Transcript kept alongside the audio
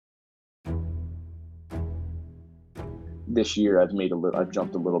this year I've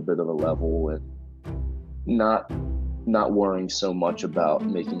jumped a little bit of a level and not worrying so much about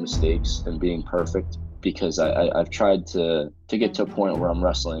making mistakes and being perfect, because I've tried to get to a point where I'm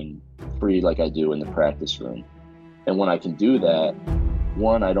wrestling free like I do in the practice room. And when I can do that,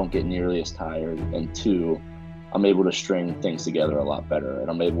 one, I don't get nearly as tired, and two, I'm able to string things together a lot better, and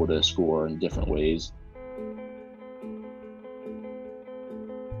I'm able to score in different ways.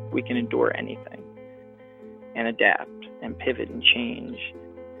 We can endure anything and adapt and pivot and change.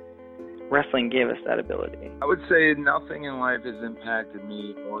 Wrestling gave us that ability. I would say nothing in life has impacted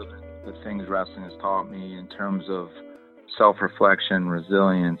me more than the things wrestling has taught me in terms of self-reflection,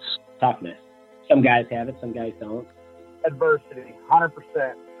 resilience. Toughness. Some guys have it, some guys don't. Adversity, 100%.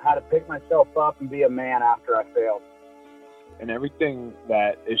 How to pick myself up and be a man after I failed. And everything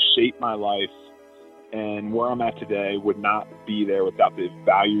that has shaped my life and where I'm at today would not be there without the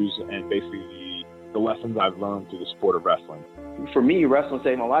values and basically the lessons I've learned through the sport of wrestling. For me, wrestling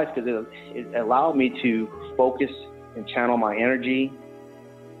saved my life because it allowed me to focus and channel my energy.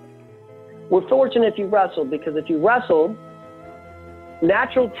 We're fortunate if you wrestled, because if you wrestled,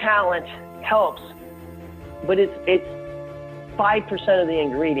 natural talent helps, but it's 5% of the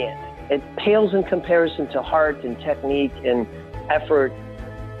ingredient. It pales in comparison to heart and technique and effort.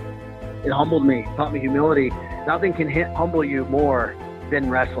 It humbled me, taught me humility. Nothing can humble you more than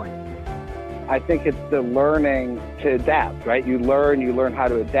wrestling. I think it's the learning to adapt, right? You learn how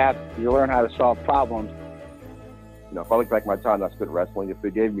to adapt, you learn how to solve problems. You know, if I look back at my time I spent wrestling, if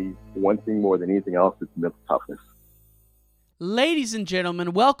it gave me one thing more than anything else, it's mental toughness. Ladies and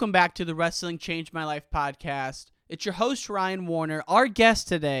gentlemen, welcome back to the Wrestling Changed My Life podcast. It's your host, Ryan Warner. Our guest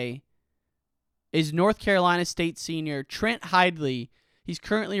today is North Carolina State senior Trent Hidlay. He's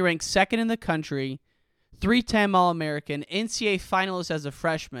currently ranked second in the country, 3-time All-American, NCAA finalist as a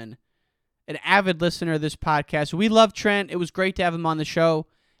freshman, an avid listener of this podcast. We love Trent. It was great to have him on the show,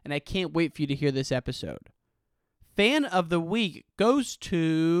 and I can't wait for you to hear this episode. Fan of the week goes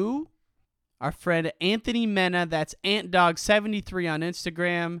to our friend Anthony Mena. That's AntDog73 on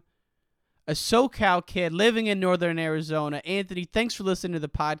Instagram. A SoCal kid living in Northern Arizona. Anthony, thanks for listening to the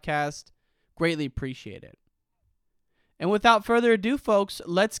podcast. Greatly appreciate it. And without further ado, folks,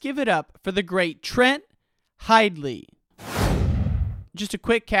 let's give it up for the great Trent Hidlay. Just a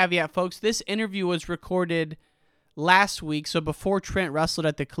quick caveat, folks. This interview was recorded last week, so before Trent wrestled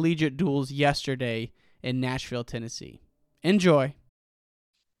at the collegiate duels yesterday in Nashville, Tennessee. Enjoy.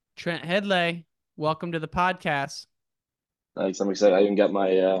 Trent Hidlay, welcome to the podcast. Thanks. I'm excited. I even got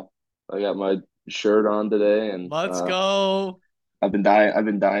my shirt on today, and let's go. I've been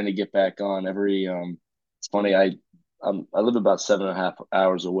dying to get back on. It's funny. I live about 7.5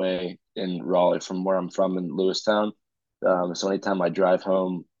 hours away in Raleigh from where I'm from in Lewistown. So anytime I drive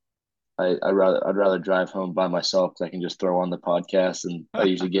home, I'd rather drive home by myself, because I can just throw on the podcast, and I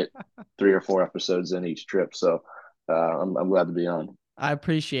usually get 3 or 4 episodes in each trip. So I'm glad to be on. I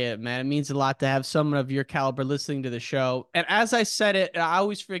appreciate it, man. It means a lot to have someone of your caliber listening to the show. And as I said it, I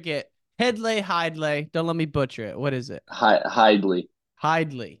always forget. Hidlay. Don't let me butcher it. What is it? Hidlay.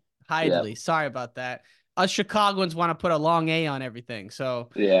 Yeah. Sorry about that. Us Chicagoans want to put a long A on everything. So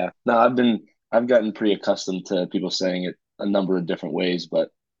yeah. No, I've gotten pretty accustomed to people saying it a number of different ways, but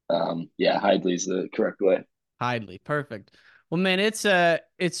Hidlay's the correct way. Hidlay, perfect. Well, man, it's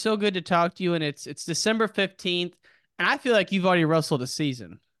so good to talk to you, and it's December 15th, and I feel like you've already wrestled a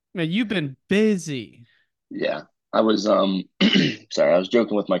season. Man, you've been busy. Yeah. I was sorry, I was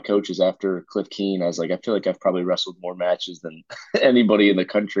joking with my coaches after Cliff Keen. I was like, I feel like I've probably wrestled more matches than anybody in the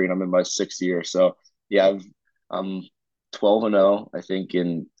country, and I'm in my 6th year. So yeah, I'm 12-0, I think,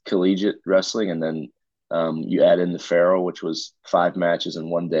 in collegiate wrestling, and then you add in the Farrell, which was 5 matches in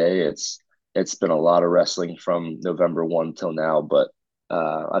one day. It's been a lot of wrestling from November 1 till now, but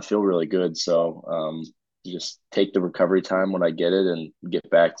I feel really good. So just take the recovery time when I get it, and get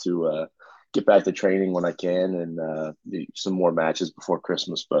back to training when I can, and do some more matches before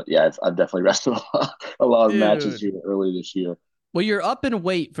Christmas. But yeah, I've definitely wrestled a lot of matches here early this year. Well, you're up in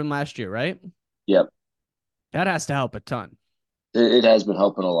weight from last year, right? Yep. That has to help a ton. It has been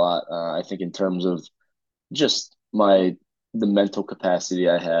helping a lot. I think in terms of just the mental capacity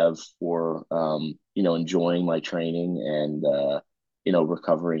I have for enjoying my training, and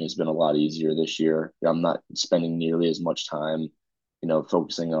recovering has been a lot easier this year. I'm not spending nearly as much time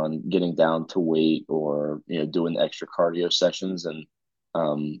focusing on getting down to weight, or doing the extra cardio sessions, and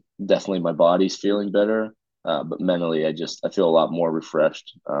definitely my body's feeling better, but mentally I feel a lot more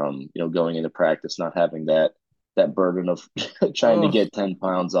refreshed. Going into practice, not having that burden of trying to get 10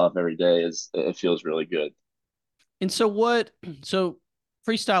 pounds off every day, it feels really good. And so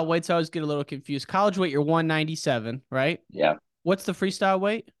freestyle weights, I always get a little confused. College weight, you're 197, right? Yeah. What's the freestyle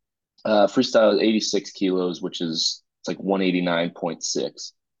weight? Freestyle is 86 kilos, which is it's like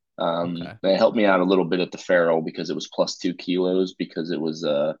 189.6. Okay. It helped me out a little bit at the Farrell because it was plus 2 kilos because it was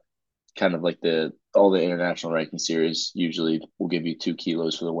kind of like all the international ranking series usually will give you 2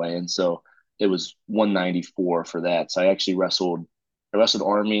 kilos for the weigh-in. So it was 194 for that. So I wrestled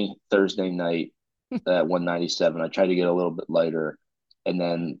Army Thursday night at 197. I tried to get a little bit lighter and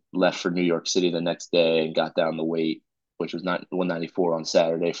then left for New York City the next day and got down the weight, which was not 194 on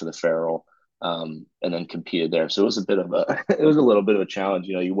Saturday for the Farrell. And then competed there. So it was a bit of a it was a little bit of a challenge.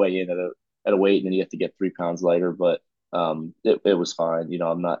 You weigh in at a weight and then you have to get 3 pounds lighter, but it was fine.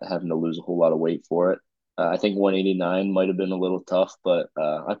 I'm not having to lose a whole lot of weight for it. I think 189 might have been a little tough, but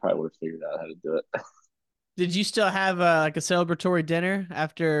I probably would have figured out how to do it. Did you still have like a celebratory dinner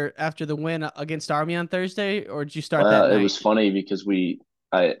after the win against Army on Thursday, or did you start that Well, it night? was funny because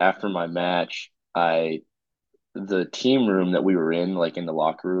after my match, the team room that we were in, like in the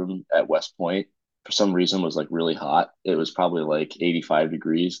locker room at West Point, for some reason was like really hot. It was probably like 85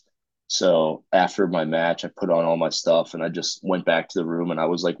 degrees. So after my match, I put on all my stuff and I just went back to the room and I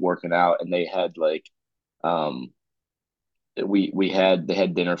was like working out and they had like um they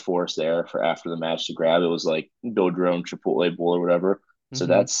had dinner for us there for after the match to grab. It was like build your own Chipotle bowl or whatever. So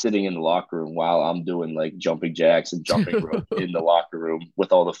Mm-hmm. that's sitting in the locker room while I'm doing like jumping jacks and jumping rope in the locker room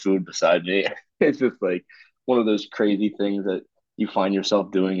with all the food beside me. It's just like one of those crazy things that you find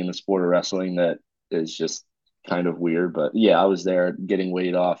yourself doing in the sport of wrestling that is just kind of weird. But yeah, I was there getting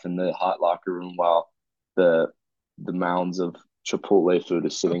weighed off in the hot locker room while the the mounds of Chipotle food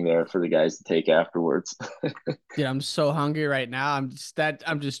is sitting there for the guys to take afterwards. Dude, I'm so hungry right now. I'm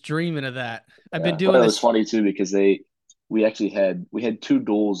just dreaming of that. I've been Yeah, doing well, it was this. funny too because we had two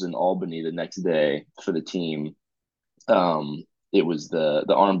duels in Albany the next day for the team. It was the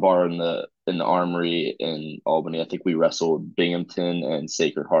arm bar in the armory in Albany. I think we wrestled Binghamton and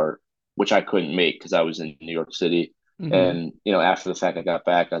Sacred Heart, which I couldn't make because I was in New York City. Mm-hmm. And after the fact I got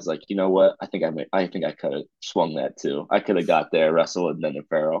back, I was like, you know what? I think I could have swung that too. I could have got there, wrestled, and then the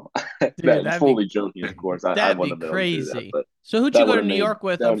Pharaoh. Dude, That fully joking, of course. I that'd be wouldn't have been able to do that, crazy. but So who'd you go to New made York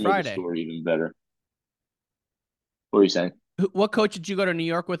with on the Friday? story even better. What were you saying? What coach did you go to New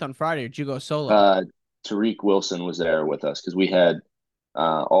York with on Friday? Or did you go solo? Uh, Tariq Wilson was there with us because we had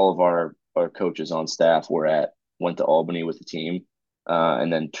all of our coaches on staff went to Albany with the team,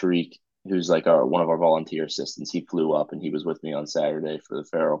 and then Tariq, who's like our one of our volunteer assistants, he flew up and he was with me on Saturday for the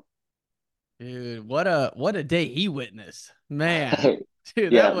Farrell. Dude, what a day he witnessed. Man.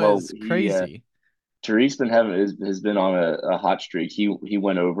 Dude, Yeah, that well, was crazy. Tariq's been has been on a hot streak. He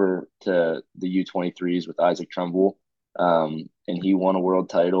went over to the U23s with Isaac Trumbull, and he won a world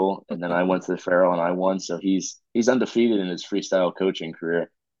title. And then I went to the Farrell and I won. So he's undefeated in his freestyle coaching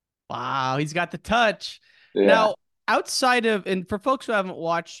career. Wow, he's got the touch. Yeah. Now, outside of, and for folks who haven't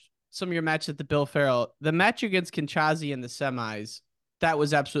watched some of your matches at the Bill Farrell, the match against Kinchazi in the semis, that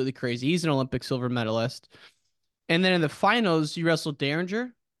was absolutely crazy. He's an Olympic silver medalist. And then in the finals, you wrestled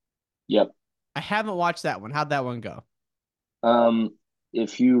Derringer. Yep. I haven't watched that one. How'd that one go? Um,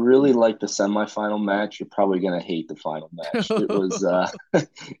 if you really like the semifinal match, you're probably gonna hate the final match. It was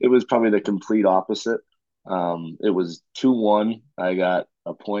it was probably the complete opposite. It was 2-1. I got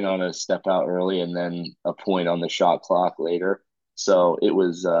a point on a step out early and then a point on the shot clock later. So it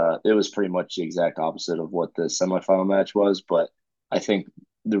was pretty much the exact opposite of what the semifinal match was. But I think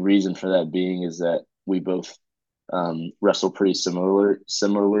the reason for that being is that we both wrestle pretty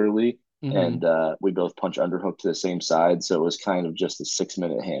similarly Mm-hmm. and we both punch underhook to the same side. So it was kind of just a 6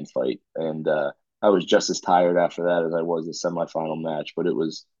 minute hand fight, and I was just as tired after that as I was the semifinal match. But it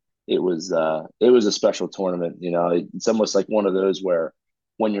was a special tournament. It's almost like one of those where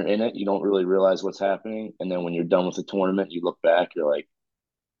when you're in it, you don't really realize what's happening, and then when you're done with the tournament, you look back, you're like,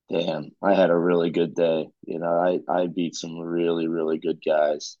 damn, I had a really good day. I beat some really really good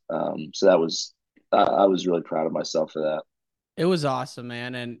guys. So that was I was really proud of myself for that. It was awesome,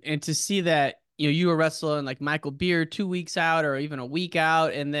 man. And to see that, you were wrestling like Michael Beard 2 weeks out or even a week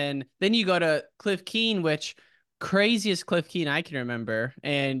out, and then you go to Cliff Keen, which craziest Cliff Keen I can remember.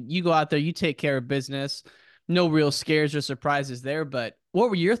 And you go out there, you take care of business. No real scares or surprises there. But what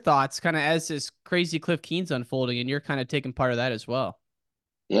were your thoughts kind of as this crazy Cliff Keen's unfolding and you're kind of taking part of that as well?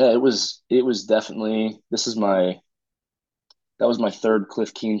 Yeah, it was definitely that was my third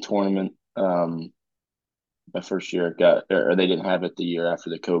Cliff Keen tournament. My first year got or they didn't have it the year after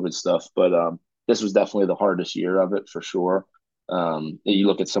the COVID stuff, but this was definitely the hardest year of it for sure. You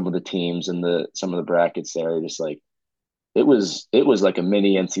look at some of the teams and some of the brackets there, just like it was like a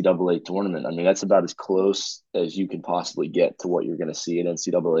mini NCAA tournament. I mean, that's about as close as you can possibly get to what you're going to see at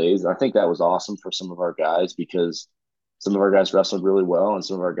NCAA's. And I think that was awesome for some of our guys because some of our guys wrestled really well, and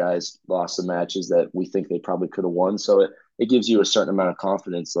some of our guys lost some matches that we think they probably could have won. So it gives you a certain amount of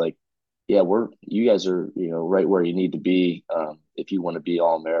confidence. Like, yeah, you guys are right where you need to be if you want to be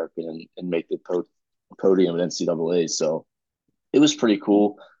All American and make the podium at NCAA. So it was pretty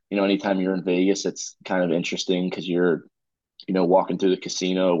cool. Anytime you're in Vegas, it's kind of interesting because you're walking through the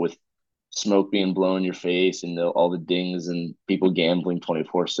casino with smoke being blown in your face and all the dings and people gambling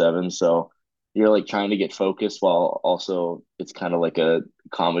 24/7. So you're like trying to get focused while also it's kind of like a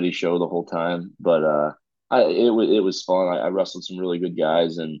comedy show the whole time. But it was fun. I wrestled some really good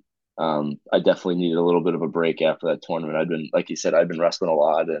guys, and I definitely needed a little bit of a break after that tournament. Like you said, I've been wrestling a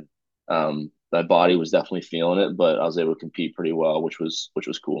lot, and my body was definitely feeling it, but I was able to compete pretty well, which was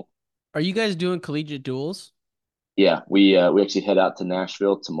cool. Are you guys doing collegiate duels? Yeah, we actually head out to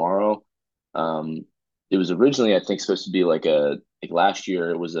Nashville tomorrow. Um, it was originally, I think, supposed to be like last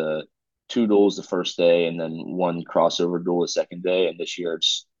year. It was a two duels the first day, and then one crossover duel the second day. And this year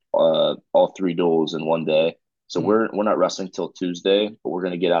it's all three duels in one day. So Hmm. we're not wrestling till Tuesday, but we're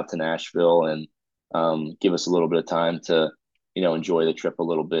gonna get out to Nashville and give us a little bit of time to enjoy the trip a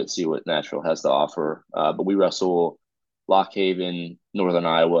little bit, see what Nashville has to offer. But we wrestle Lock Haven, Northern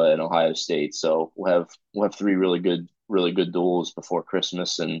Iowa, and Ohio State. So we'll have three really good duels before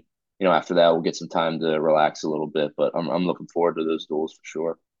Christmas, and after that we'll get some time to relax a little bit. But I'm looking forward to those duels for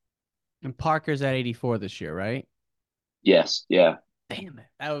sure. And Parker's at 84 this year, right? Yes, yeah. Damn it.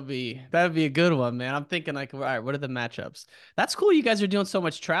 That would be a good one, man. I'm thinking like, all right, what are the matchups? That's cool. You guys are doing so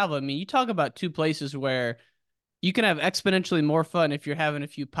much travel. I mean, you talk about two places where you can have exponentially more fun if you're having a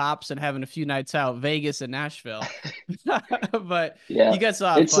few pops and having a few nights out, Vegas and Nashville. But Yeah, you guys still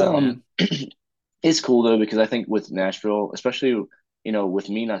have it's fun, man. it's cool though because I think with Nashville, especially with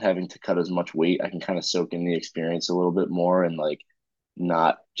me not having to cut as much weight, I can kind of soak in the experience a little bit more and like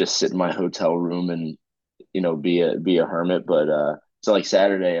not just sit in my hotel room and be a hermit. But so like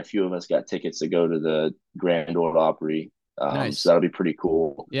Saturday, a few of us got tickets to go to the Grand Ole Opry. So Nice. that'll be pretty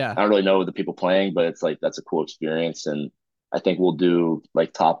cool. Yeah. I don't really know the people playing, but it's like that's a cool experience. And I think we'll do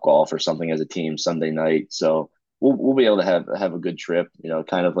like Top Golf or something as a team Sunday night. So we'll be able to have a good trip,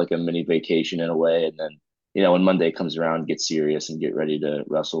 kind of like a mini vacation in a way. And then, when Monday comes around, get serious and get ready to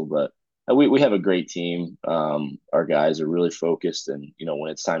wrestle. But we have a great team. Our guys are really focused, and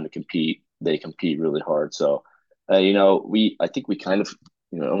when it's time to compete, they compete really hard. So, I think we kind of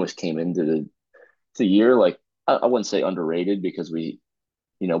almost came into the year like I wouldn't say underrated because we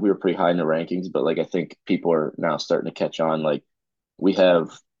were pretty high in the rankings, but like I think people are now starting to catch on. Like we have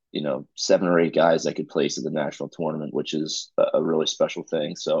seven or eight guys that could place at the national tournament, which is a really special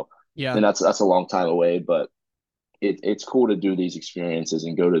thing. So, Yeah. and that's a long time away, but it's cool to do these experiences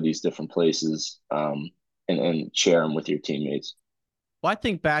and go to these different places and share them with your teammates. Well, I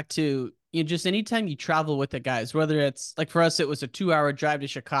think back to just anytime you travel with the guys, whether it's like for us, it was a 2 hour drive to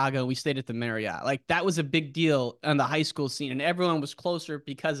Chicago. And we stayed at the Marriott. Like that was a big deal on the high school scene, and everyone was closer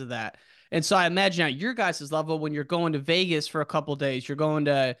because of that. And so I imagine at your guys' level, when you're going to Vegas for a couple days, you're going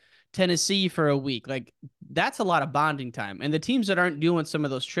to Tennessee for a week, like that's a lot of bonding time. And the teams that aren't doing some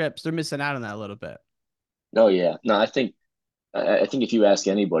of those trips, they're missing out on that a little bit. Oh yeah, no, I think if you ask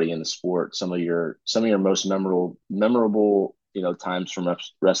anybody in the sport, some of your most memorable times from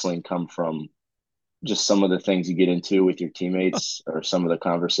wrestling come from just some of the things you get into with your teammates or some of the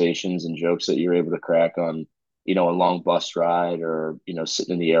conversations and jokes that you're able to crack on, a long bus ride or,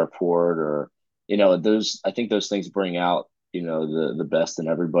 sitting in the airport or, I think those things bring out, the best in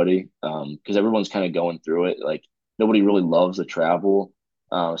everybody. Cause everyone's kind of going through it. Like nobody really loves to travel,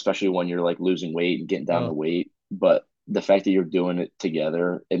 especially when you're like losing weight and getting down Oh, the weight. But the fact that you're doing it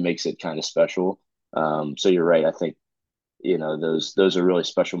together, it makes it kind of special. So you're right. I think those are really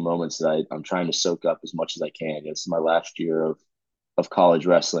special moments that I'm trying to soak up as much as I can. It's my last year of college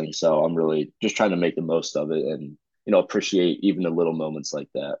wrestling, so I'm really just trying to make the most of it and appreciate even the little moments like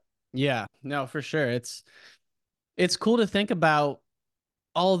that. yeah, no, for sure. It's cool to think about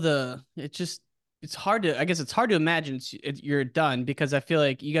all the it just it's hard to I guess it's hard to imagine you're done because I feel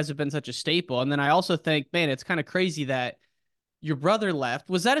like you guys have been such a staple. And then I also think, man, it's kind of crazy that your brother left.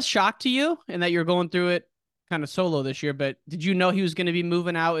 Was that a shock to you and that you're going through it kind of solo this year? But did you know he was going to be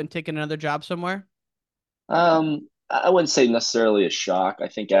moving out and taking another job somewhere? I wouldn't say necessarily a shock. I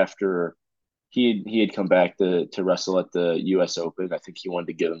think after he had come back to wrestle at the U.S. Open, I think he wanted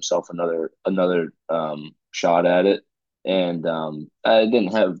to give himself another shot at it, and I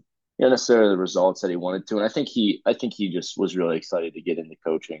didn't have necessarily the results that he wanted to. And I think he just was really excited to get into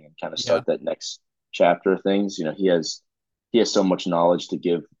coaching and kind of Yeah. start that next chapter of things. He has he has so much knowledge to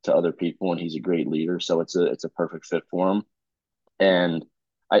give to other people, and he's a great leader. So it's a perfect fit for him. And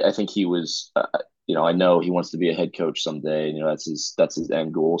I think he was, I know he wants to be a head coach someday. That's his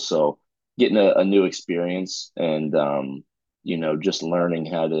end goal. So getting a new experience and just learning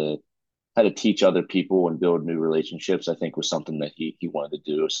how to teach other people and build new relationships, I think was something that he wanted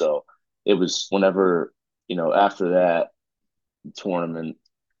to do. So it was whenever, after that tournament,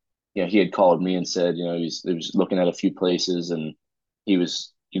 he had called me and said, he was looking at a few places, and he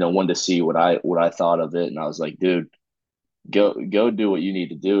was, wanted to see what I thought of it. And I was like, dude, go do what you need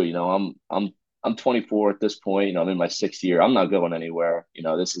to do. I'm 24 at this point. I'm in my sixth year. I'm not going anywhere.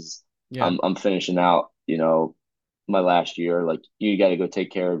 This is Yeah. I'm finishing out, my last year. Like, you got to go take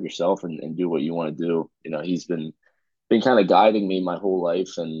care of yourself and do what you want to do. He's been kind of guiding me my whole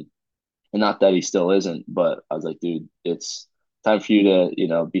life, and not that he still isn't, but I was like, dude, it's time for you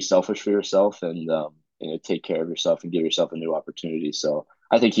to, be selfish for yourself and, take care of yourself and give yourself a new opportunity. So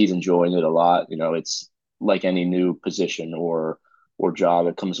I think he's enjoying it a lot. It's like any new position or job.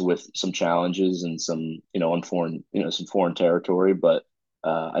 It comes with some challenges and some, some foreign territory, but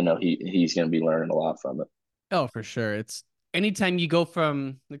I know he's going to be learning a lot from it. Oh, for sure. It's anytime you go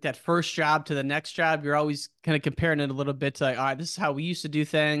from like that first job to the next job, you're always kind of comparing it a little bit to like, all right, this is how we used to do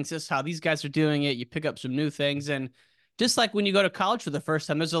things. This is how these guys are doing it. You pick up some new things. And just like when you go to college for the first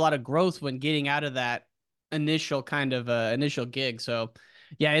time, there's a lot of growth when getting out of that initial kind of initial gig. So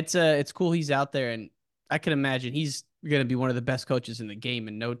yeah, it's cool he's out there, and I can imagine he's going to be one of the best coaches in the game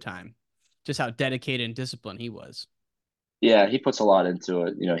in no time. Just how dedicated and disciplined he was. Yeah, he puts a lot into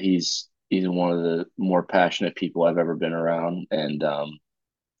it. He's one of the more passionate people I've ever been around. And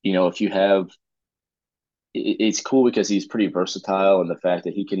if you have it's cool because he's pretty versatile, and the fact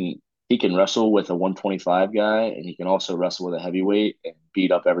that he can wrestle with a 125 guy, and he can also wrestle with a heavyweight and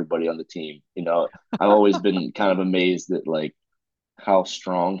beat up everybody on the team. I've always been kind of amazed at like how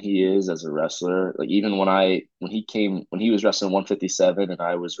strong he is as a wrestler. Like, even when he was wrestling 157 and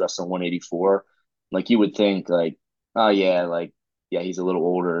I was wrestling 184, like, you would think like, oh yeah, like, yeah, he's a little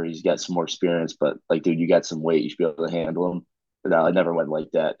older, he's got some more experience, but like, dude, you got some weight, you should be able to handle him. But no, I never went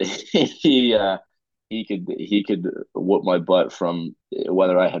like that. He could whoop my butt from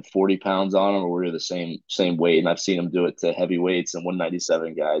whether I had 40 pounds on him or we were the same weight, and I've seen him do it to heavyweights and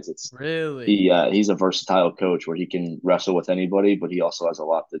 197 guys. Really? He's a versatile coach where he can wrestle with anybody, but he also has a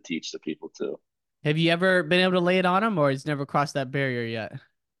lot to teach the people too. Have you ever been able to lay it on him, or he's never crossed that barrier yet?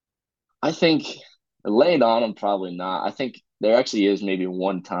 I think laying on him, probably not. I think there actually is maybe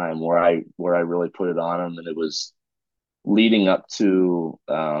one time where I really put it on him, and it was leading up to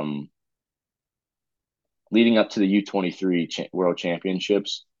um leading up to the U23 World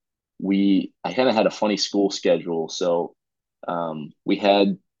Championships. I kind of had a funny school schedule, so we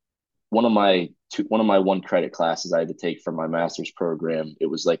had one of my one credit classes I had to take for my master's program. It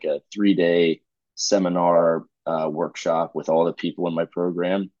was like a 3-day seminar workshop with all the people in my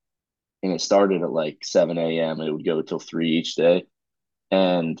program, and it started at like 7 a.m. and it would go till 3 each day.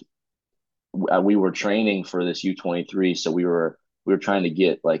 And we were training for this U23, so we were trying to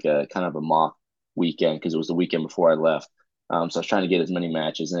get like a kind of a mock weekend because it was the weekend before I left. So I was trying to get as many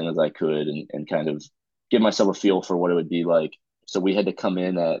matches in as I could and kind of give myself a feel for what it would be like. So we had to come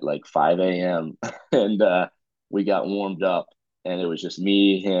in at like 5 a.m. and we got warmed up, and it was just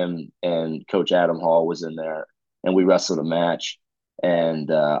me, him, and Coach Adam Hall was in there, and we wrestled a match.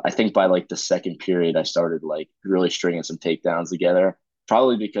 And I think by like the second period, I started like really stringing some takedowns together,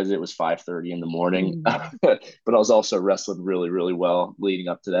 probably because it was 5:30 in the morning. But I was also wrestling really, really well leading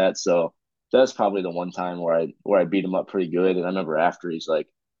up to that. So that's probably the one time where I beat him up pretty good. And I remember after he's like,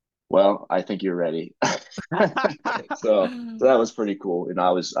 "Well, I think you're ready." So that was pretty cool.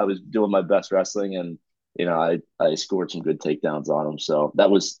 I was doing my best wrestling, and I scored some good takedowns on him. So that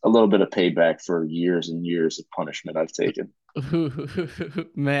was a little bit of payback for years and years of punishment I've taken.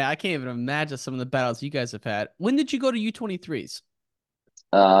 Man, I can't even imagine some of the battles you guys have had. When did you go to U23s?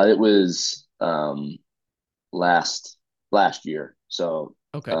 It was last year. So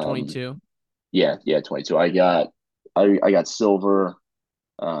Okay, um 22. yeah, 22. I got silver,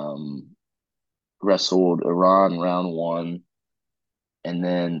 um wrestled Iran round one, and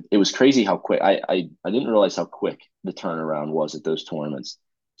then it was crazy how quick I didn't realize how quick the turnaround was at those tournaments.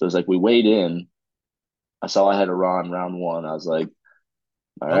 So it was like we weighed in, I saw I had Iran round one. I was like,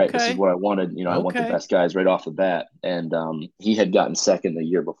 all right, this is Okay. what I wanted. I want the Okay. best guys right off the bat. And he had gotten second the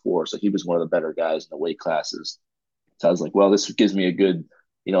year before, so he was one of the better guys in the weight classes. So I was like, well, this gives me a good,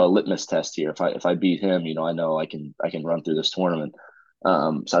 a litmus test here. If I beat him, I know I can run through this tournament.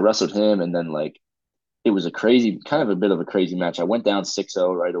 So I wrestled him, and then like it was a bit of a crazy match. I went down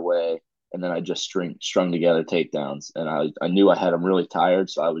 6-0 right away, and then I just strung together takedowns. And I knew I had him really tired,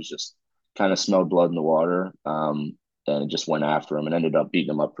 so I was just kind of smelled blood in the water, and just went after him and ended up beating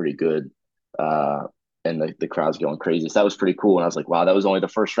him up pretty good. Uh, and the crowd's going crazy. So that was pretty cool. And I was like, wow, that was only the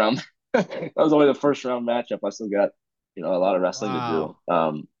first round. That was only the first round matchup. I still got, a lot of wrestling to do.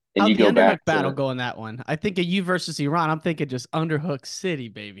 Wow. And How'd you the go underhook back battle to go in that one? I think of you versus Iran. I'm thinking just underhook city,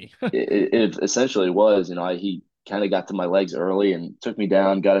 baby. it essentially was, he kind of got to my legs early and took me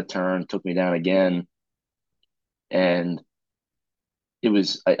down, got a turn, took me down again. And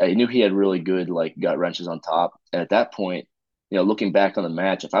I knew he had really good like gut wrenches on top. And at that point, looking back on the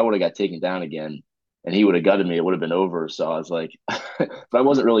match, if I would have got taken down again and he would have gutted me, it would have been over. So I was like, but I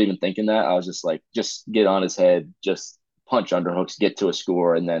wasn't really even thinking that. I was just like, just get on his head, just punch underhooks, get to a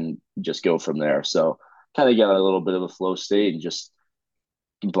score, and then just go from there. So kind of got a little bit of a flow state and just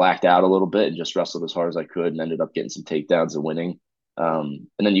blacked out a little bit and just wrestled as hard as I could and ended up getting some takedowns and winning. And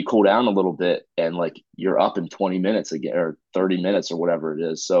then you cool down a little bit and like you're up in 20 minutes again or 30 minutes or whatever it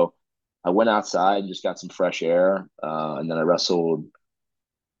is. So I went outside and just got some fresh air. And then I wrestled,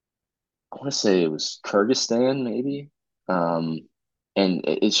 I want to say it was Kyrgyzstan, maybe. And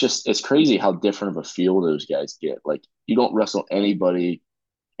it's crazy how different of a feel those guys get. Like you don't wrestle anybody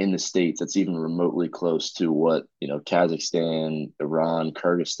in the States that's even remotely close to what, Kazakhstan, Iran,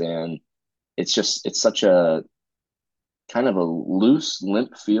 Kyrgyzstan. It's such a kind of a loose,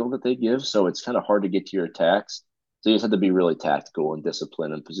 limp feel that they give. So it's kind of hard to get to your attacks. So you just have to be really tactical and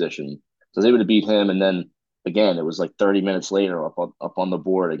disciplined and position. So I was able to beat him. And then again, it was like 30 minutes later up on the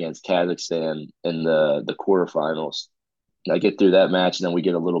board against Kazakhstan in the quarterfinals. I get through that match and then we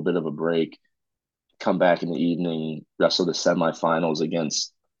get a little bit of a break, come back in the evening, wrestle the semifinals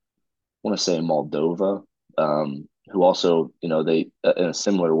against, I want to say Moldova, who also, they in a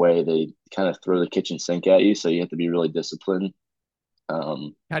similar way, they kind of throw the kitchen sink at you, so you have to be really disciplined.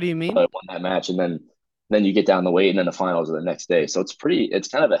 How do you mean? I won that match, and then you get down the weight, and then the finals are the next day. So it's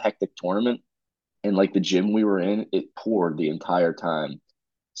kind of a hectic tournament, and like the gym we were in, it poured the entire time.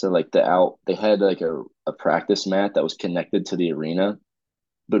 So like they had like a practice mat that was connected to the arena,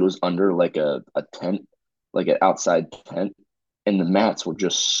 but it was under like a tent, like an outside tent, and the mats were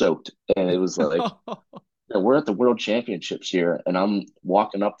just soaked, and it was like we're at the world championships here and I'm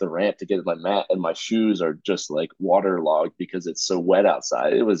walking up the ramp to get my mat and my shoes are just like waterlogged because it's so wet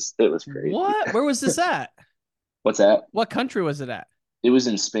outside. It was crazy. What? Where was this at? What's that? What country was it at? It was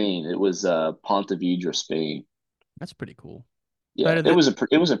in Spain. It was Pontevedra, Spain. That's pretty cool. Yeah, Better than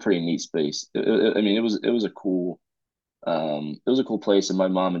it was a pretty neat space. I mean, it was a cool place, and my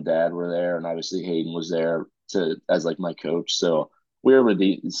mom and dad were there, and obviously Hayden was there to as like my coach. So we were able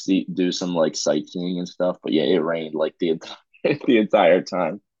to do some like sightseeing and stuff. But yeah, it rained like the entire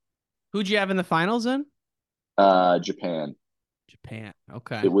time. who'd you have in the finals in? Japan. Japan.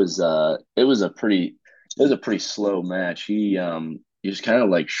 Okay. It was a pretty slow match. He was kind of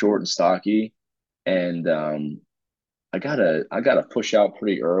like short and stocky, and I got a push out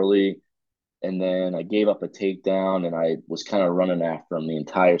pretty early, and then I gave up a takedown, and I was kind of running after him the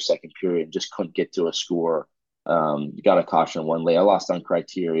entire second period, just couldn't get to a score. Got a caution one late. I lost on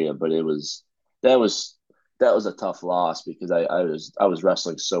criteria, but that was that was a tough loss because I was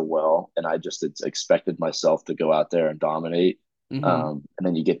wrestling so well, and I just expected myself to go out there and dominate. Mm-hmm. And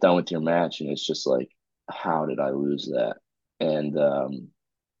then you get done with your match, and it's just like, how did I lose that? And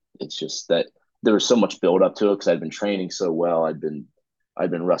it's just that there was so much build up to it because I'd been training so well. I'd been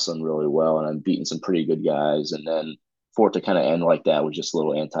wrestling really well, and I'm beating some pretty good guys. And then for it to kind of end like that was just a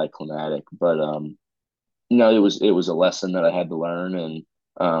little anticlimactic. But it was a lesson that I had to learn, and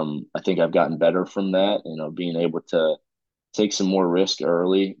I think I've gotten better from that. Being able to take some more risk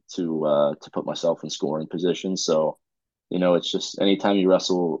early to put myself in scoring position. So, it's just anytime you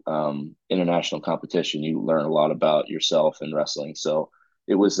wrestle international competition, you learn a lot about yourself and wrestling. So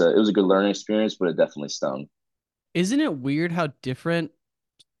it was a good learning experience, but it definitely stung. Isn't it weird how different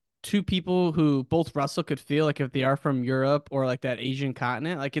two people who both wrestle could feel like if they are from Europe or like that Asian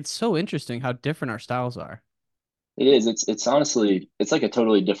continent? Like it's so interesting how different our styles are. It is. It's honestly it's like a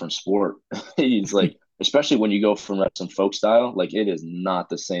totally different sport. It's like especially when you go from wrestling folk style, like it is not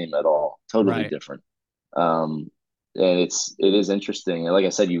the same at all. Totally Right. different. Um, and it is interesting. And like I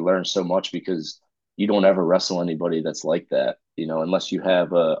said, you learn so much because you don't ever wrestle anybody that's like that. Unless you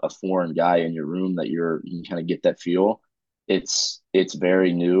have a foreign guy in your room that you can kind of get that feel. It's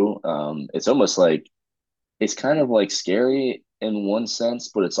very new. It's almost like it's kind of like scary in one sense,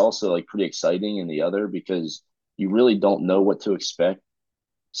 but it's also like pretty exciting in the other because you really don't know what to expect.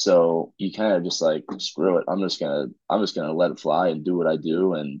 So you kind of just like screw it. I'm just gonna let it fly and do what I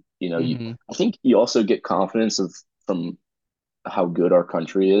do. And Mm-hmm. I think you also get confidence from how good our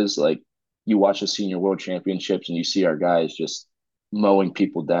country is. Like you watch the senior world championships and you see our guys just mowing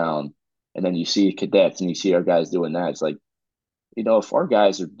people down. And then you see cadets and you see our guys doing that. It's like, if our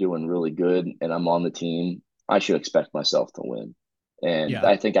guys are doing really good and I'm on the team, I should expect myself to win. And Yeah.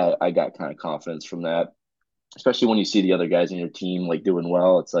 I think I got kind of confidence from that, especially when you see the other guys in your team like doing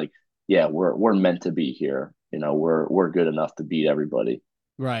well. It's like, yeah, we're meant to be here. We're good enough to beat everybody.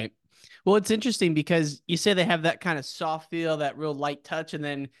 Right. Well, it's interesting because you say they have that kind of soft feel, that real light touch, and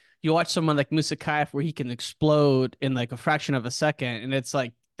then you watch someone like Musakayev where he can explode in like a fraction of a second, and it's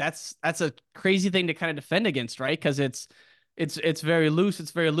like that's a crazy thing to kind of defend against, right? Because it's very loose,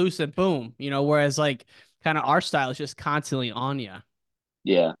 and boom, Whereas like kind of our style is just constantly on you.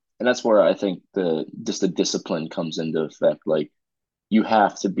 Yeah, and that's where I think the discipline comes into effect. Like you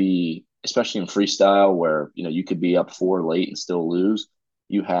have to be, especially in freestyle, where you could be up 4 late and still lose.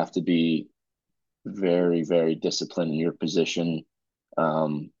 You have to be very, very disciplined in your position,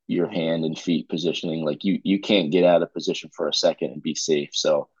 your hand and feet positioning. Like you can't get out of position for a second and be safe.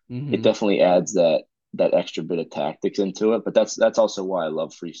 So it definitely adds that extra bit of tactics into it. But that's also why I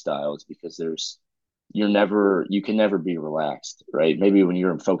love freestyle, is because you can never be relaxed, right? Maybe when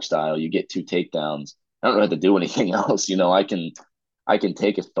you're in folk style, you get 2 takedowns. I don't have to do anything else. I can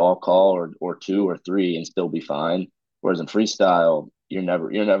take a stall call or 2 or 3 and still be fine. Whereas in freestyle, you're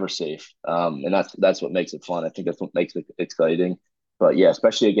never safe. And that's what makes it fun. I think that's what makes it exciting. But yeah,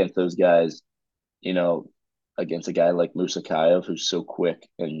 especially against those guys, you know, against a guy like Musa Kayev, who's so quick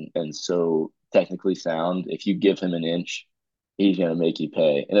and so technically sound, if you give him an inch, he's gonna make you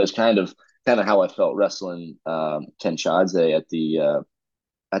pay. And it was kind of how I felt wrestling Ken Chadze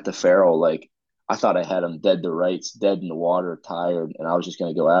at the Farrell. Like I thought I had him dead to rights, dead in the water, tired, and I was just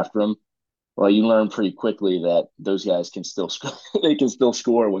gonna go after him. Well, you learn pretty quickly that those guys can still score. They can still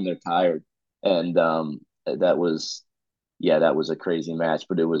score when they're tired, and that was that was a crazy match.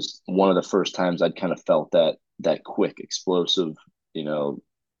 But it was one of the first times I'd kind of felt that quick, explosive, you know,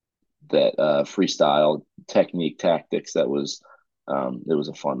 that freestyle technique, tactics. It was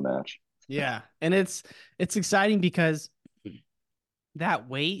a fun match. Yeah, and it's exciting because that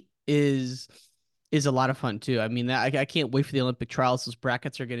weight is a lot of fun too. I mean, I can't wait for the Olympic trials. Those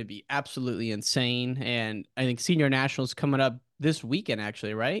brackets are going to be absolutely insane, and I think senior nationals coming up this weekend,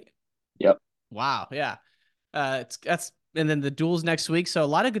 actually, right? Yep. Wow. Yeah. That's and then the duels next week. So a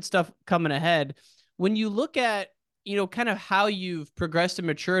lot of good stuff coming ahead. When you look at kind of how you've progressed and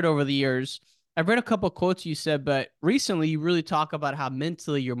matured over the years, I've read a couple of quotes you said, but recently you really talk about how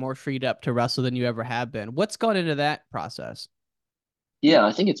mentally you're more freed up to wrestle than you ever have been. What's gone into that process? Yeah,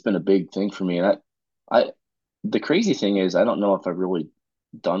 I think it's been a big thing for me. And the crazy thing is, I don't know if I've really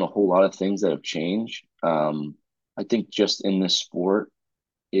done a whole lot of things that have changed. I think just in this sport,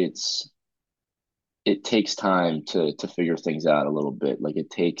 it's it takes time to figure things out a little bit. Like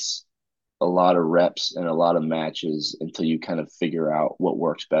it takes a lot of reps and a lot of matches until you kind of figure out what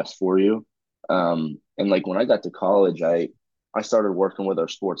works best for you. And like when I got to college, I started working with our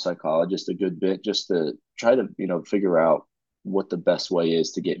sports psychologist a good bit just to try to figure out what the best way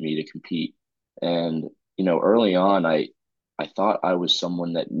is to get me to compete. And early on, I thought I was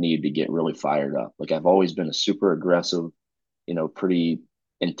someone that needed to get really fired up. Like I've always been a super aggressive, pretty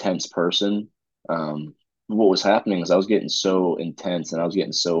intense person. What was happening is I was getting so intense and I was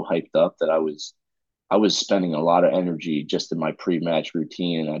getting so hyped up that I was spending a lot of energy just in my pre-match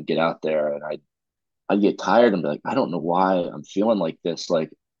routine. And I'd get out there and I'd get tired and be like, I don't know why I'm feeling like this.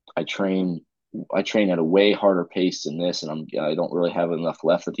 Like I train I train at a way harder pace than this, and I don't really have enough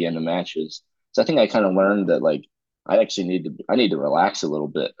left at the end of matches. So I think I kind of learned that like I need to relax a little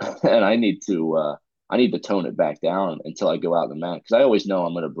bit, and I need to tone it back down until I go out in the mat, because I always know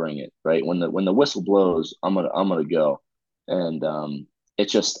I'm going to bring it right when the whistle blows. I'm gonna go, and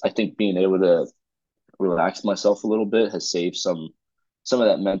it's just I think being able to relax myself a little bit has saved some of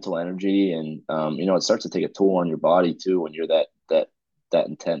that mental energy, and it starts to take a toll on your body too when you're that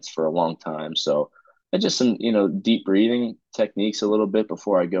intense for a long time. So I just some deep breathing techniques a little bit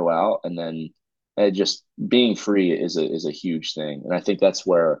before I go out, and then just being free is a huge thing. And I think that's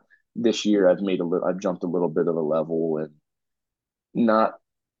where this year I've jumped a little bit of a level, and not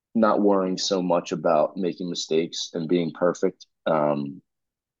not worrying so much about making mistakes and being perfect.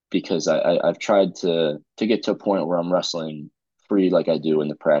 Because I've tried to get to a point where I'm wrestling free like I do in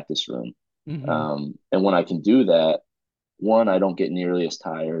the practice room. Mm-hmm. And when I can do that, one, I don't get nearly as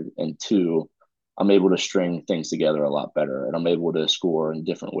tired, and two, I'm able to string things together a lot better, and I'm able to score in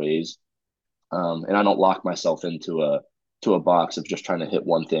different ways. And I don't lock myself into a box of just trying to hit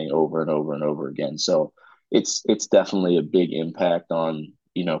one thing over and over and over again. So it's definitely a big impact on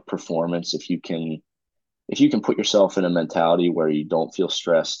performance if you can put yourself in a mentality where you don't feel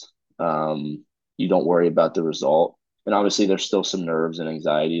stressed, You don't worry about the result. And obviously there's still some nerves and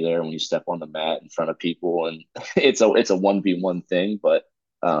anxiety there when you step on the mat in front of people, and it's a 1v1 thing, but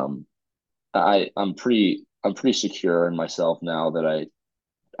um I'm pretty secure in myself now that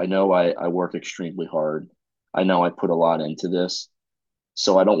I know I work extremely hard. I know I put a lot into this.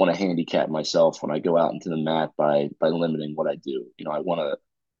 So I don't want to handicap myself when I go out into the mat by limiting what I do. I want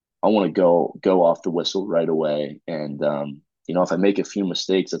to go off the whistle right away. And if I make a few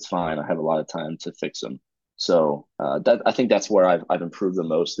mistakes, that's fine. I have a lot of time to fix them. So that I think that's where I've improved the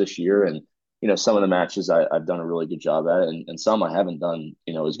most this year. And some of the matches I've done a really good job at, and some I haven't done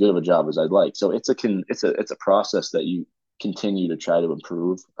as good of a job as I'd like. So it's a process that you continue to try to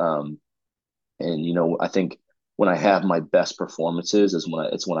improve. And I think when I have my best performances is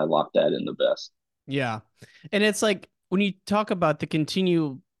when I lock that in the best. Yeah. And it's like when you talk about the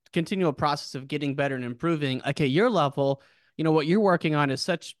continual process of getting better and improving, like at your level, what you're working on is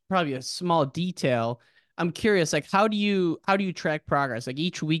such probably a small detail. I'm curious, like how do you track progress? Like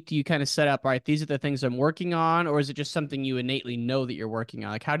each week do you kind of set up, all right, these are the things I'm working on, or is it just something you innately know that you're working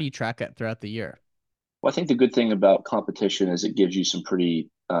on? Like how do you track that throughout the year? Well, I think the good thing about competition is it gives you some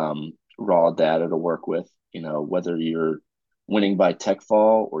pretty raw data to work with. Whether you're winning by tech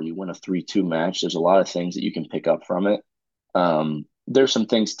fall or you win a 3-2 match, there's a lot of things that you can pick up from it. There's some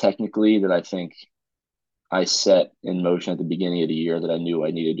things technically that I think I set in motion at the beginning of the year that I knew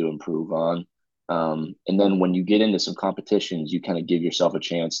I needed to improve on. And then when you get into some competitions, you kind of give yourself a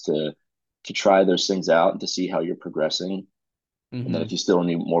chance to try those things out and to see how you're progressing. And then Mm-hmm. if you still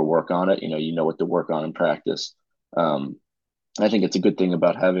need more work on it, you know what to work on in practice. Um, I think it's a good thing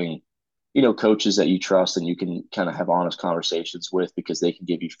about having, coaches that you trust and you can kind of have honest conversations with, because they can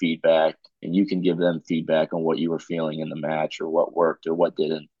give you feedback and you can give them feedback on what you were feeling in the match or what worked or what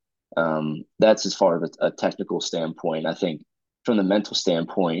didn't. That's as far as a technical standpoint. I think from the mental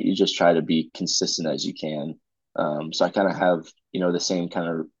standpoint, you just try to be consistent as you can. So I kind of have, the same kind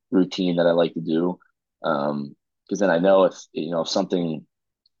of routine that I like to do. Because then I know if something,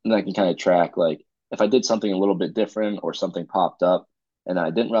 and I can kind of track, like if I did something a little bit different or something popped up and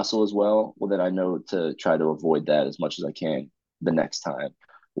I didn't wrestle as well, then I know to try to avoid that as much as I can the next time.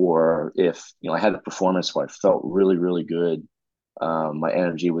 Or if I had a performance where I felt really, really good, my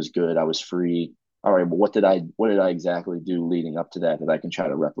energy was good, I was free. All right, but what did I exactly do leading up to that I can try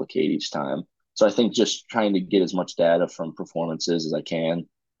to replicate each time? So I think just trying to get as much data from performances as I can,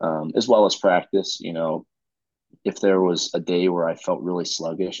 as well as practice. If there was a day where I felt really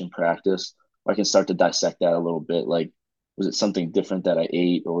sluggish in practice, I can start to dissect that a little bit. Like, was it something different that I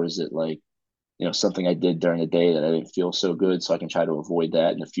ate, or is it like, something I did during the day that I didn't feel so good? So I can try to avoid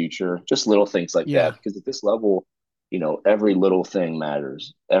that in the future. Just little things like that, Yeah. because at this level, every little thing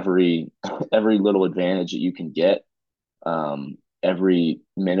matters. Every every little advantage that you can get, every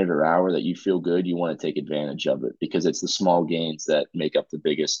minute or hour that you feel good, you want to take advantage of it, because it's the small gains that make up the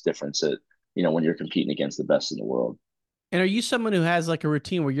biggest difference when you're competing against the best in the world. And are you someone who has like a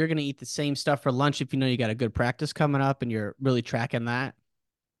routine where you're going to eat the same stuff for lunch if you know you got a good practice coming up and you're really tracking that?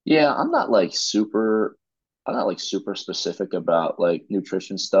 Yeah, I'm not like super specific about like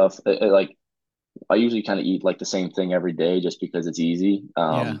nutrition stuff. Like I usually kind of eat like the same thing every day just because it's easy.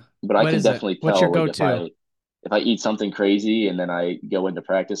 Yeah. But I What can is it? definitely What's your tell, like, if go-to? I eat something crazy and then I go into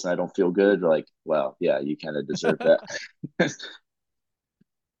practice and I don't feel good, like, well, yeah, you kind of deserve that.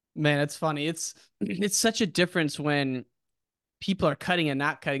 Man, it's funny. It's such a difference when people are cutting and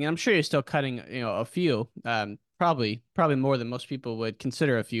not cutting. And I'm sure you're still cutting, a few. Probably more than most people would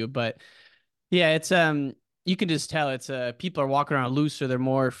consider a few. But yeah, it's you can just tell it's people are walking around looser, they're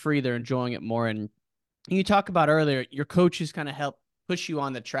more free, they're enjoying it more. And you talk about earlier, your coaches kind of help push you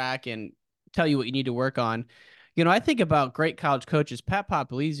on the track and tell you what you need to work on. I think about great college coaches, Pat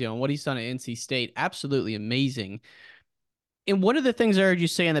Popolizio, and what he's done at NC State, absolutely amazing. And one of the things I heard you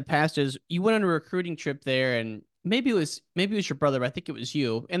say in the past is you went on a recruiting trip there, and maybe it was your brother, but I think it was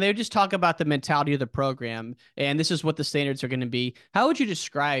you, and they would just talk about the mentality of the program, and this is what the standards are going to be. How would you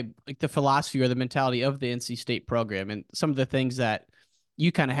describe like the philosophy or the mentality of the NC State program and some of the things that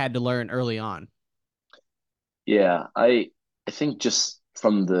you kind of had to learn early on? Yeah, I think just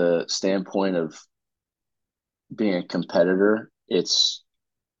from the standpoint of being a competitor, it's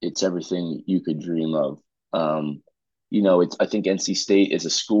everything you could dream of. Um, I think NC State is a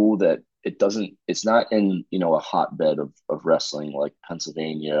school that it's not in, a hotbed of wrestling like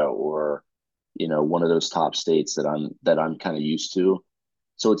Pennsylvania or, one of those top states that I'm kind of used to.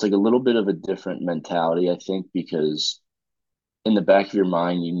 So it's like a little bit of a different mentality, I think, because in the back of your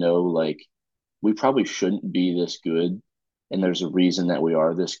mind, like we probably shouldn't be this good, and there's a reason that we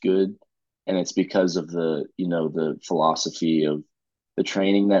are this good, and it's because of the philosophy of the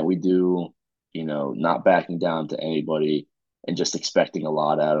training that we do, not backing down to anybody and just expecting a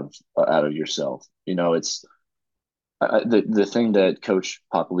lot out of yourself. It's the thing that Coach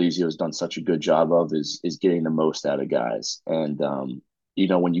Popolizio has done such a good job of is getting the most out of guys. And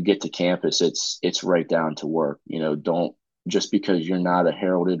when you get to campus, it's right down to work. Don't just because you're not a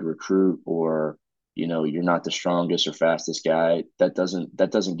heralded recruit or you're not the strongest or fastest guy, that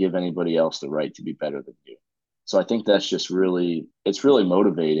doesn't give anybody else the right to be better than you. So I think that's just it's really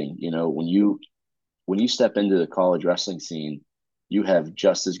motivating. When you step into the college wrestling scene, you have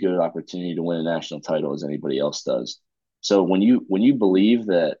just as good an opportunity to win a national title as anybody else does. So when you believe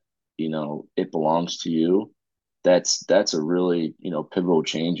that it belongs to you, that's a really pivotal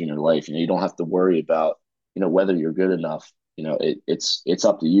change in your life. You don't have to worry about whether you're good enough. It's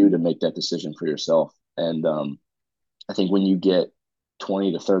up to you to make that decision for yourself. And I think when you get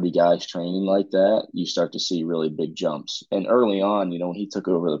 20 to 30 guys training like that, you start to see really big jumps. And early on, when he took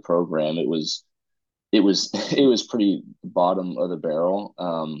over the program, it was pretty bottom of the barrel,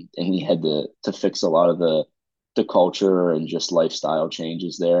 and he had to fix a lot of the culture and just lifestyle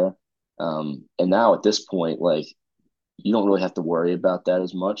changes there. And now at this point, like you don't really have to worry about that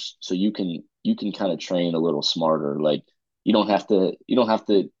as much, so you can kind of train a little smarter. Like you don't have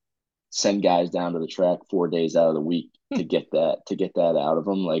to send guys down to the track 4 days out of the week to get that out of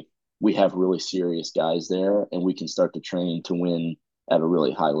them. Like we have really serious guys there, and we can start to train to win at a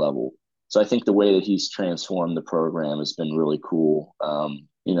really high level. So I think the way that he's transformed the program has been really cool.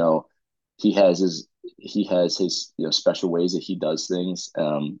 He has his special ways that he does things,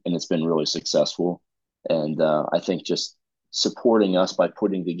 and it's been really successful. And I think just supporting us by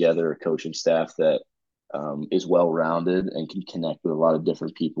putting together a coaching staff that is well rounded and can connect with a lot of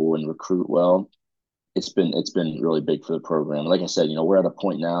different people and recruit well. It's been really big for the program. Like I said, we're at a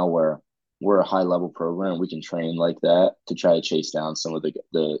point now where we're a high level program. We can train like that to try to chase down some of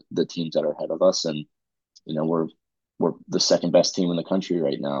the teams that are ahead of us. And, we're the second best team in the country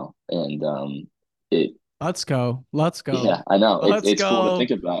right now. And let's go. Let's go. Yeah, I know. It's cool to go.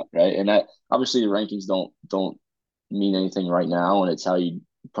 think about, right? And that obviously the rankings don't mean anything right now, and it's how you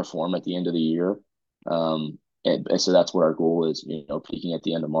perform at the end of the year. And so that's what our goal is, peaking at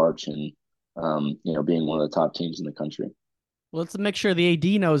the end of March and being one of the top teams in the country. Well, let's make sure the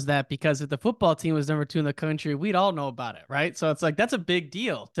AD knows that, because if the football team was number 2 in the country, we'd all know about it, right? So it's like that's a big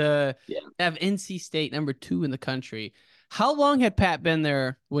deal to have NC State number 2 in the country. How long had Pat been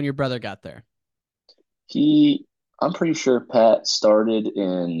there when your brother got there? I'm pretty sure Pat started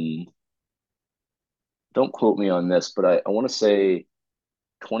in, don't quote me on this, but I want to say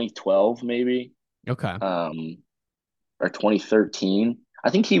 2012 maybe. Okay. Or 2013. I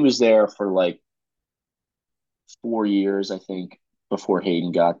think he was there for like 4 years, I think, before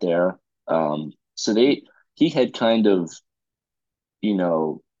Hayden got there. So he had kind of,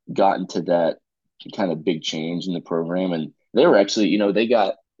 gotten to that kind of big change in the program, and they were actually,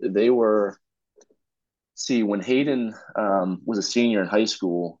 when Hayden was a senior in high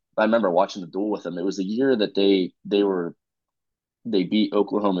school. I remember watching the duel with him. It was the year that they beat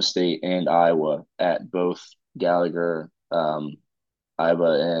Oklahoma State and Iowa at both Gallagher, Iowa,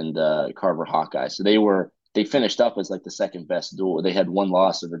 and Carver Hawkeye. So they finished up as like the second best duel. They had one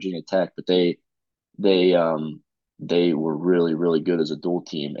loss to Virginia Tech, but they were really, really good as a dual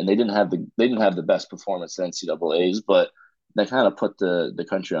team, and they didn't have the best performance in NCAA's, but they kind of put the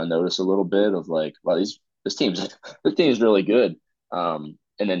country on notice a little bit of like, well, this team's really good.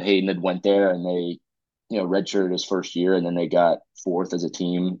 And then Hayden had went there and they, redshirted his first year, and then they got fourth as a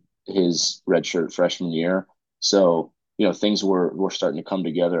team his redshirt freshman year. So, things were starting to come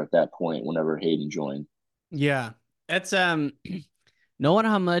together at that point whenever Hayden joined. Yeah. That's knowing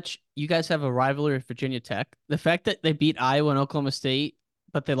how much you guys have a rivalry with Virginia Tech, the fact that they beat Iowa and Oklahoma State,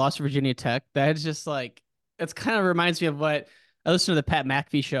 but they lost to Virginia Tech, that's just like, it's kind of reminds me of what I listened to the Pat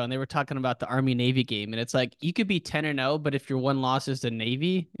McAfee show, and they were talking about the Army-Navy game, and it's like you could be 10-0, but if your one loss is to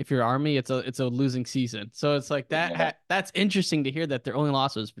Navy, if you're Army, it's a losing season. So it's like that. Yeah. That's interesting to hear that their only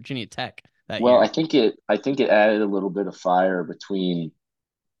loss was Virginia Tech that Well, year. I think it added a little bit of fire between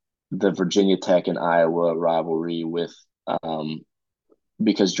the Virginia Tech and Iowa rivalry with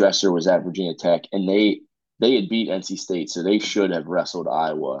because Dresser was at Virginia Tech, and they had beat NC State, so they should have wrestled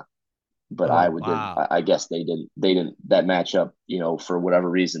Iowa, but Iowa didn't. I guess they didn't. That matchup, for whatever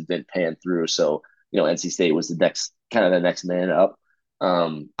reason, didn't pan through. So NC State was the next man up.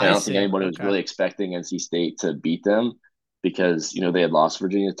 And I don't think anybody was really expecting NC State to beat them because they had lost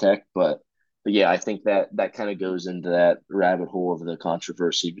Virginia Tech, but yeah, I think that kind of goes into that rabbit hole of the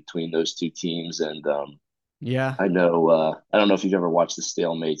controversy between those two teams. And yeah, I know I don't know if you've ever watched the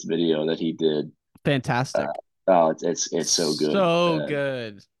Stalemates video that he did. Fantastic. Oh, it's so good. So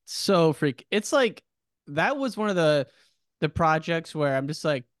good. So freak. It's like that was one of the projects where I'm just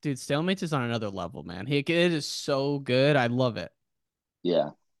like, dude, Stalemates is on another level, man. It is so good. I love it.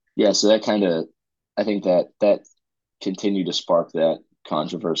 Yeah. Yeah. So that kind of, I think that continued to spark that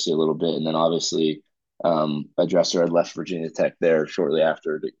controversy a little bit. And then obviously, a dresser had left Virginia Tech there shortly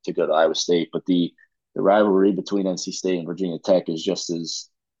after to go to Iowa State. But the rivalry between NC State and Virginia Tech is just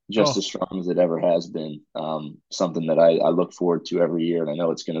Oh, as strong as it ever has been. Something that I look forward to every year. And I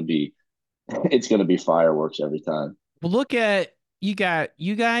know it's going to be, it's going to be fireworks every time. well, look at you guys,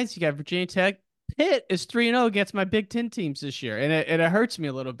 you got Virginia Tech. Pitt is 3-0 against my Big Ten teams this year, and it hurts me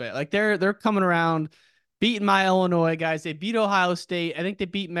a little bit. Like they're coming around, beating my Illinois guys. They beat Ohio State. I think they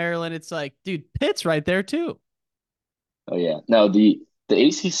beat Maryland. It's like, dude, Pitt's right there too. Oh yeah. Now the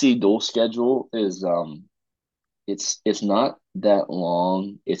ACC dual schedule is it's not that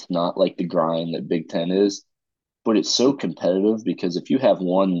long. It's not like the grind that Big Ten is, but it's so competitive because if you have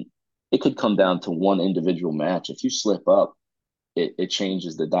one, it could come down to one individual match. If you slip up, it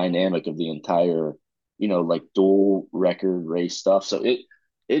changes the dynamic of the entire, like dual record race stuff. So it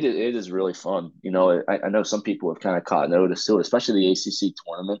is really fun. I know some people have kind of caught notice to it, especially the ACC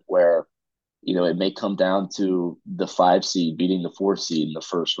tournament where it may come down to the 5 seed beating the 4 seed in the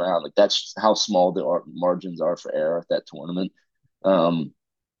first round. Like that's how small the margins are for error at that tournament. Um,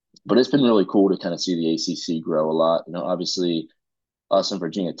 but it's been really cool to kind of see the ACC grow a lot. Obviously, us and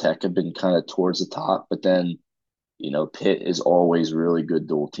Virginia Tech have been kind of towards the top, but then Pitt is always really good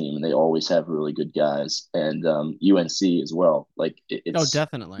dual team, and they always have really good guys, and UNC as well. Like Oh, it's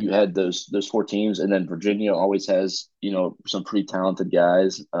definitely. you had those 4 teams, and then Virginia always has some pretty talented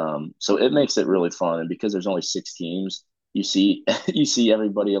guys. So it makes it really fun, and because there's only 6 teams, you see you see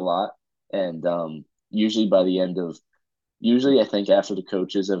everybody a lot, and usually by the end of usually I think after the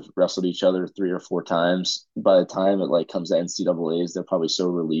coaches have wrestled each other 3 or 4 times, by the time it like comes to NCAA's, they're probably so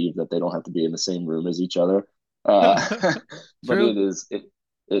relieved that they don't have to be in the same room as each other. Uh, but True.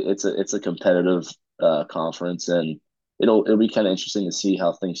 it's a competitive conference, and it'll be kind of interesting to see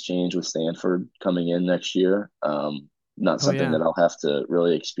how things change with Stanford coming in next year. Not Oh something yeah. that I'll have to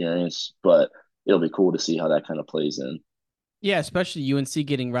really experience, but it'll be cool to see how that kind of plays in. Yeah, especially UNC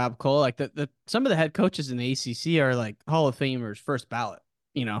getting Rob Cole. Like the some of the head coaches in the ACC are like Hall of Famers, first ballot.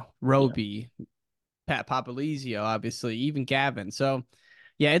 Yeah. Roby, Pat Papalizio, obviously, even Gavin. So,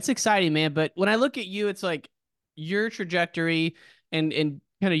 yeah, it's exciting, man. But when I look at you, it's like your trajectory and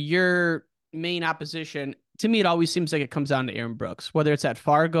kind of your main opposition. To me, it always seems like it comes down to Aaron Brooks, whether it's at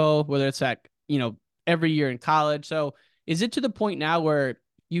Fargo, whether it's at every year in college. So, is it to the point now where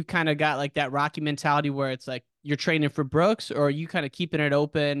you kind of got like that Rocky mentality where it's like you're training for Brooks, or are you kind of keeping it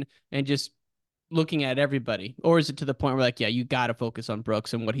open and just looking at everybody, or is it to the point where like, yeah, you got to focus on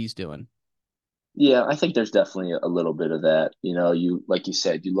Brooks and what he's doing? Yeah, I think there's definitely a little bit of that. You like you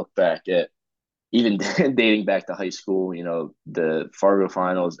said, you look back at even dating back to high school, the Fargo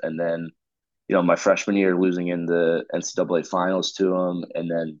finals, and then my freshman year losing in the NCAA finals to him,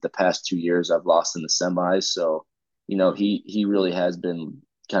 and then the past 2 years I've lost in the semis. So, he really has been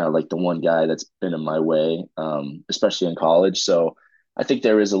kind of like the one guy that's been in my way, especially in college. So I think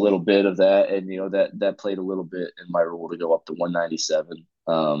there is a little bit of that, and that played a little bit in my role to go up to 197.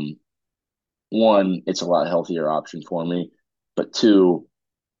 One, it's a lot healthier option for me, but two,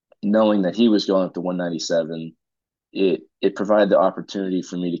 knowing that he was going up to 197, it provided the opportunity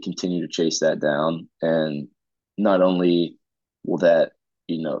for me to continue to chase that down. And not only will that,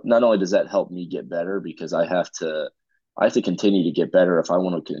 not only does that help me get better because I have to continue to get better if I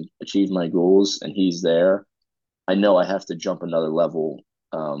want to achieve my goals, and he's there. I know I have to jump another level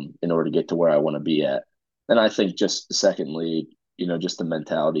in order to get to where I want to be at. And I think just secondly, just the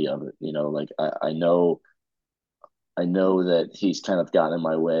mentality of it, like I know that he's kind of gotten in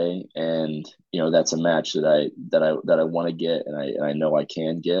my way, and that's a match that I want to get, and I know I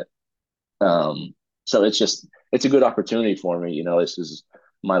can get. So it's a good opportunity for me. This is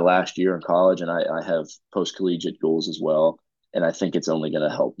my last year in college, and I have post collegiate goals as well, and I think it's only going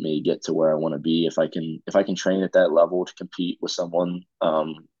to help me get to where I want to be if I can train at that level to compete with someone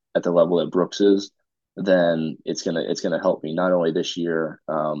at the level that Brooks is. Then it's gonna help me not only this year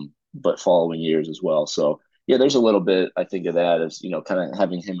but following years as well. So yeah, there's a little bit I think of that as kind of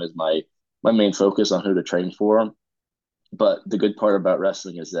having him as my main focus on who to train for. But the good part about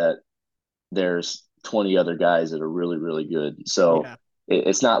wrestling is that there's 20 other guys that are really, really good. So Yeah.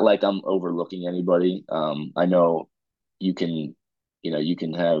 it's not like I'm overlooking anybody. I know you can, you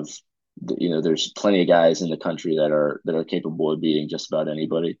can have, there's plenty of guys in the country that are capable of beating just about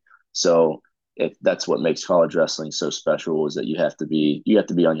anybody. So that's what makes college wrestling so special, is that you have to be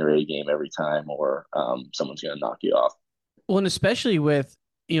on your A game every time, or someone's going to knock you off. Well, and especially with,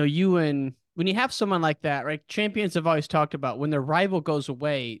 you and when you have someone like that, right? Champions have always talked about when their rival goes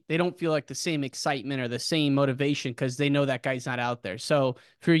away, they don't feel like the same excitement or the same motivation because they know that guy's not out there. So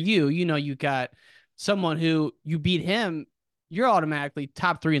for you, you got someone who you beat him, you're automatically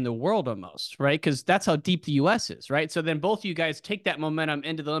top 3 in the world almost, right? Because that's how deep the U.S. is, right? So then both of you guys take that momentum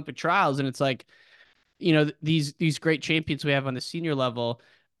into the Olympic trials, and it's like, these great champions we have on the senior level,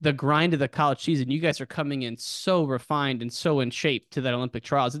 the grind of the college season, you guys are coming in so refined and so in shape to that Olympic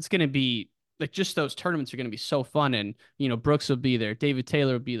trials. It's going to be like, just those tournaments are going to be so fun. And, Brooks will be there. David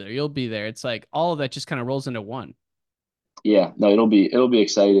Taylor will be there. You'll be there. It's like all of that just kind of rolls into one. Yeah, no, it'll be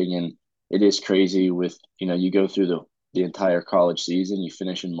exciting, and it is crazy with, you go through the entire college season, you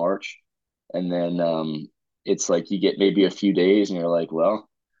finish in March, and then it's like you get maybe a few days and you're like, well,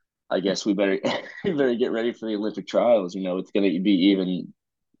 I guess we better we better get ready for the Olympic trials. It's going to be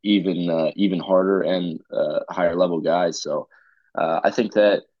even harder and higher level guys. So I think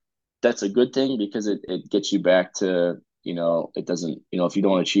that's a good thing, because it gets you back to, it doesn't, if you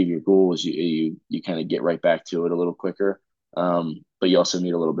don't achieve your goals, you kind of get right back to it a little quicker. But you also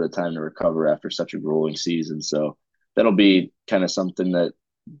need a little bit of time to recover after such a grueling season. So that'll be kind of something that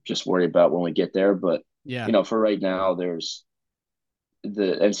just worry about when we get there. But, Yeah. For right now, there's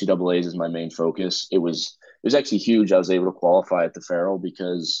the NCAA's is my main focus. It was actually huge. I was able to qualify at the Farrell,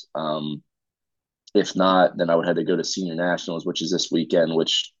 because if not, then I would have to go to senior nationals, which is this weekend,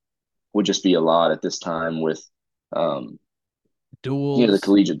 which would just be a lot at this time with the Duels.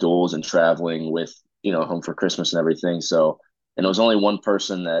 collegiate duels and traveling with, home for Christmas and everything. So, and it was only one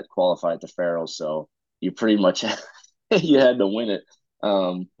person that qualified at the Farrell, so you pretty much you had to win it.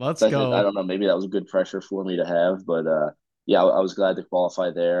 Let's So I go. don't know, maybe that was a good pressure for me to have, but yeah, I was glad to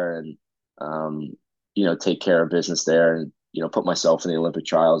qualify there, and take care of business there, and put myself in the Olympic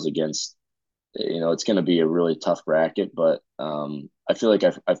trials against. It's going to be a really tough bracket, but I feel like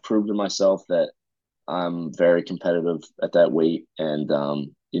I've proved to myself that I'm very competitive at that weight, and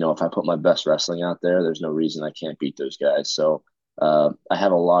if I put my best wrestling out there, there's no reason I can't beat those guys. So I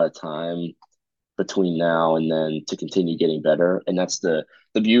have a lot of time between now and then to continue getting better, and that's the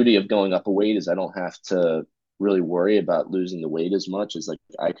beauty of going up a weight, is I don't have to really worry about losing the weight as much, as like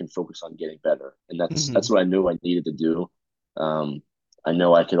I can focus on getting better, and that's what I knew I needed to do. I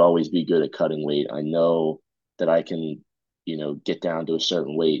know I could always be good at cutting weight. I know that I can, get down to a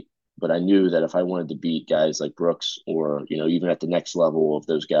certain weight, but I knew that if I wanted to beat guys like Brooks, or, even at the next level of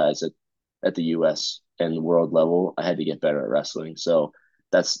those guys at the US and world level, I had to get better at wrestling. So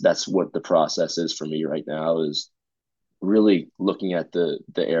that's what the process is for me right now, is really looking at the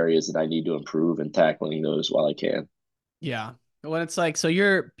areas that I need to improve and tackling those while I can. Yeah. When it's like, so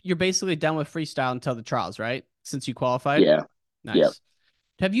you're basically done with freestyle until the trials, right? Since you qualified? Yeah. Yeah. Nice.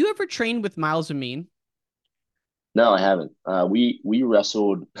 Have you ever trained with Miles Amin? No, I haven't. We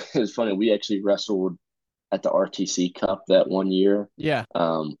wrestled. It's funny. We actually wrestled at the RTC Cup that one year. Yeah.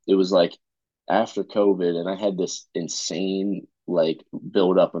 It was like after COVID, and I had this insane like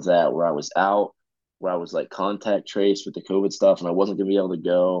build up of that, where I was out, where I was like contact traced with the COVID stuff, and I wasn't gonna be able to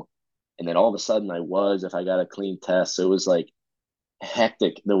go. And then all of a sudden, I was, if I got a clean test. So it was like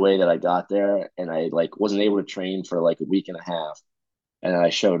hectic the way that I got there, and I like wasn't able to train for like a week and a half. And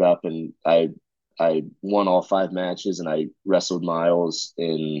I showed up, and I won all 5 matches, and I wrestled Miles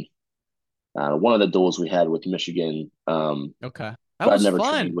in one of the duels we had with Michigan. Okay. That But I've was never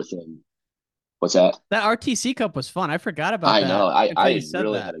trained fun. with him. What's that? That RTC Cup was fun. I forgot about I know. that I until you I said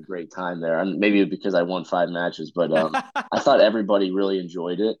really that. had a great time there, and maybe because I won 5 matches, but I thought everybody really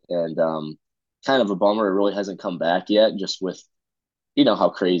enjoyed it, and kind of a bummer it really hasn't come back yet, just with how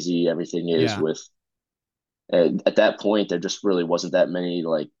crazy everything is Yeah. with. At that point, there just really wasn't that many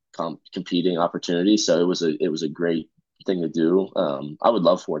like competing opportunities, so it was a great thing to do. I would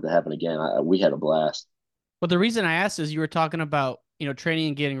love for it to happen again. We had a blast. But the reason I asked is you were talking about, training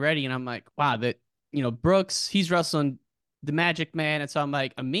and getting ready. And I'm like, wow, that, Brooks, he's wrestling the Magic Man. And so I'm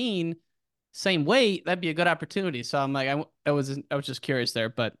like, Amin, same weight, that'd be a good opportunity. So I'm like, I was just curious there.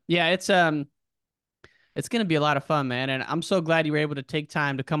 But yeah, it's going to be a lot of fun, man. And I'm so glad you were able to take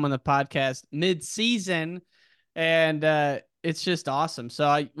time to come on the podcast mid-season. And it's just awesome.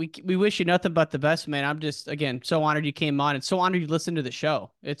 So we wish you nothing but the best, man. I'm just, again, so honored you came on, and so honored you listened to the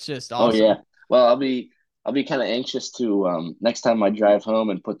show. It's just Oh yeah. awesome. Well, I'll be kind of anxious to next time I drive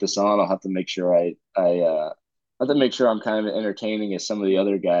home and put this on. I'll have to make sure I have to make sure I'm kind of entertaining as some of the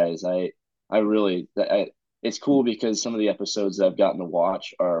other guys. I really it's cool, because some of the episodes that I've gotten to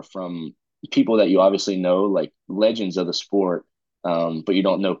watch are from people that you obviously know, like legends of the sport, but you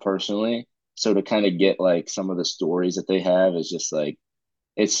don't know personally. So to kind of get like some of the stories that they have is just like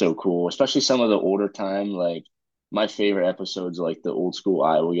it's so cool, especially some of the older time. Like my favorite episodes are like the old school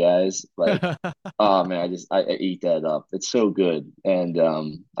Iowa guys. Like, oh man, I eat that up. It's so good, and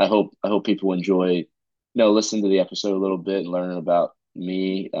I hope people enjoy, listen to the episode a little bit and learn about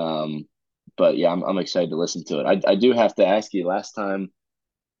me. But yeah, I'm excited to listen to it. I do have to ask you.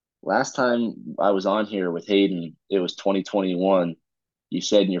 Last time I was on here with Hayden, it was 2021. You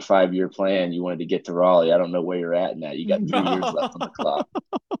said in your 5-year plan you wanted to get to Raleigh. I don't know where you're at in that. You got 3 years left on the clock.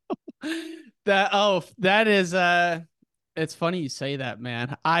 That is it's funny you say that,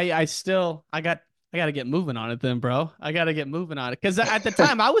 man. I gotta get moving on it then, bro. I gotta get moving on it. Cause at the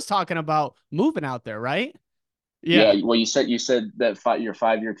time I was talking about moving out there, right? Yeah, Yeah. well, you said that your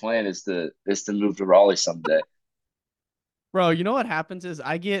 5-year plan is to move to Raleigh someday. Bro, you know what happens is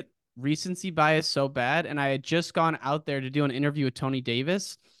I get recency bias so bad, and I had just gone out there to do an interview with Tony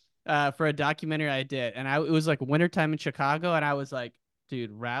Davis for a documentary I did, and it was like wintertime in Chicago, and I was like,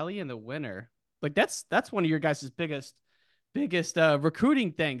 dude, Raleigh in the winter, like that's one of your guys' biggest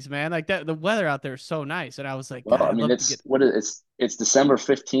recruiting things, man. Like that, the weather out there is so nice, and I was like, Well, God, I I'd mean, love to get. it's December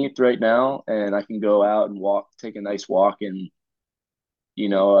 15th right now, and I can go out and take a nice walk in, a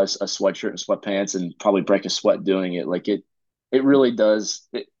sweatshirt and sweatpants, and probably break a sweat doing it. Like it really does.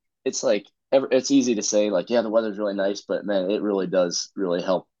 It's like it's easy to say, like, yeah, the weather's really nice, but man, it really does really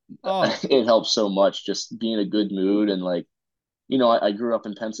help. Oh, It helps so much just being in a good mood and like, I grew up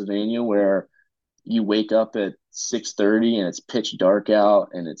in Pennsylvania where you wake up at 6:30 and it's pitch dark out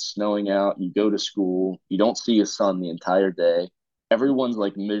and it's snowing out. You go to school, you don't see a sun the entire day. Everyone's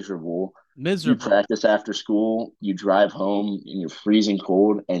like miserable. You miserable. practice after school, you drive home and you're freezing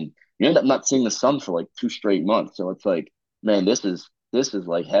cold and you end up not seeing the sun for like 2 straight months. So it's like, man, this is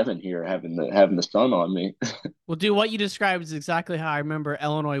like heaven here, having the sun on me. Well, dude, what you described is exactly how I remember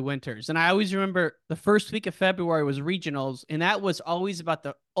Illinois winters. And I always remember the first week of February was regionals, and that was always about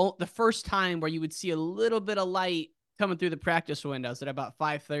the first time where you would see a little bit of light coming through the practice windows at about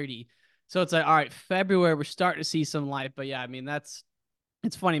 5:30. So it's like, all right, February, we're starting to see some light. But yeah, I mean, it's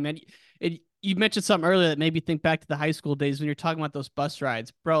funny, man. You mentioned something earlier that made me think back to the high school days when you're talking about those bus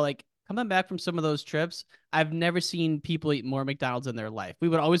rides, bro. Like coming back from some of those trips, I've never seen people eat more McDonald's in their life. We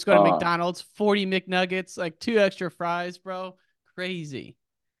would always go to Uh, McDonald's, 40 McNuggets, like 2 extra fries, bro. Crazy.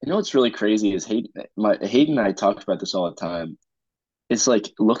 what's really crazy is Hayden and I talked about this all the time. It's like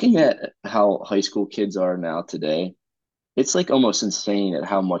looking at how high school kids are now today. It's like almost insane at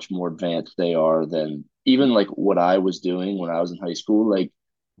how much more advanced they are than even like what I was doing when I was in high school. Like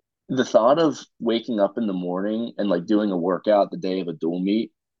the thought of waking up in the morning and like doing a workout the day of a dual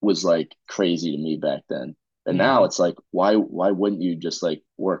meet was like crazy to me back then. And now Mm-hmm. it's like, why wouldn't you just like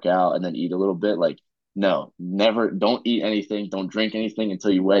work out and then eat a little bit? Like, no, never, don't eat anything, don't drink anything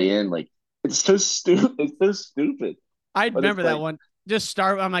until you weigh in. Like, it's so stupid. It's so stupid. I But it's remember that like, one. Just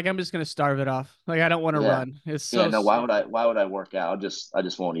starve. I'm like, I'm just gonna starve it off. Like I don't want to yeah, run. It's yeah. so No, stupid. why would I work out? I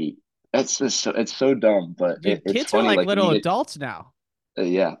just won't eat. It's so dumb, but Dude, it's kids are funny. like Like when you little get adults now.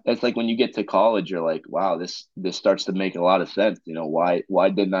 Yeah, it's like when you get to college, you're like, wow, this starts to make a lot of sense. Why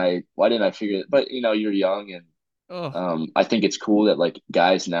didn't I figure it? But you're young, and Oh, I think it's cool that like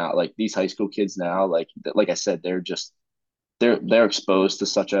guys now, like these high school kids now, like I said, they're exposed to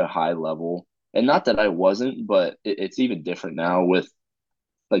such a high level, and not that I wasn't, but it's even different now with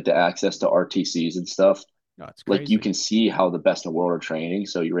like the access to RTCs and stuff. no, it's Like you crazy. can see how the best in the world are training,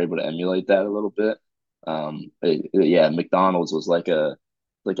 so you're able to emulate that a little bit. Yeah, McDonald's was like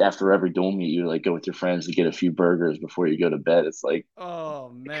after every dual meet, you like go with your friends to get a few burgers before you go to bed. It's like Oh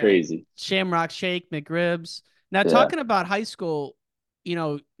man, crazy. Shamrock Shake, McRibs. Now Yeah, talking about high school,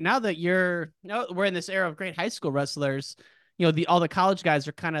 now that we're in this era of great high school wrestlers. The all the college guys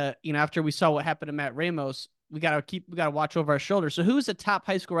are kind of, after we saw what happened to Matt Ramos, we gotta watch over our shoulders. So who's the top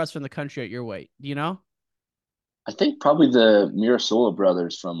high school wrestler in the country at your weight? Do you know? I think probably the Mirasola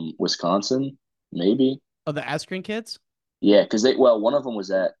brothers from Wisconsin, maybe. Oh, the Askren kids. Yeah, because one of them was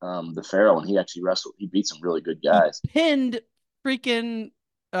at the Pharaoh and he actually wrestled. He beat some really good He guys. pinned freaking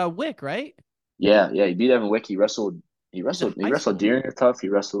Wick, right? Yeah, yeah, he beat Evan Wick. He wrestled. He He's a wrestled. He high wrestled schooler. Deering tough. He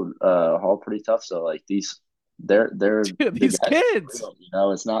wrestled Hall pretty tough. So like they're Dude, the these guys are kids.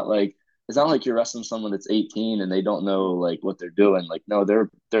 real. It's not like you're wrestling someone that's 18 and they don't know like what they're doing. Like no, they're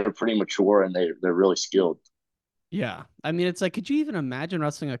pretty mature and they're really skilled. Yeah. I mean, it's like, could you even imagine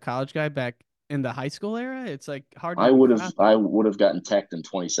wrestling a college guy back in the high school era? It's like hard to I even would have fathom. I would have gotten teched in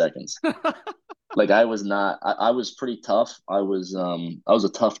 20 seconds. Like I was not. I was pretty tough. I was a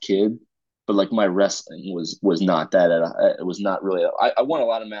tough kid, but like my wrestling was not that. It was not really. I won a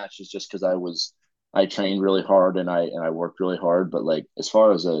lot of matches just because I trained really hard and I worked really hard. But like as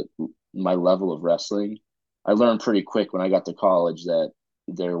far as my level of wrestling. I learned pretty quick when I got to college that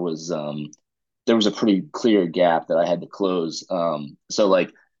there was a pretty clear gap that I had to close. So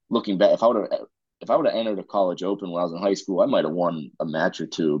like looking back, if I would have entered a college open when I was in high school, I might have won a match or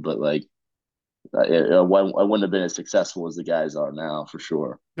two, but like I wouldn't have been as successful as the guys are now for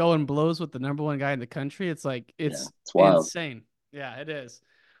sure. Going blows with the number one guy in the country. It's like, Yeah, it's it's wild. insane. Yeah, it is.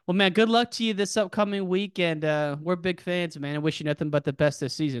 Well, man, good luck to you this upcoming week. And we're big fans, man. I wish you nothing but the best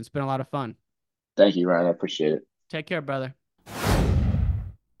this season. It's been a lot of fun. Thank you, Ryan. I appreciate it. Take care, brother.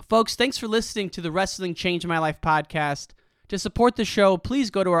 Folks, thanks for listening to the Wrestling Changed My Life podcast. To support the show, please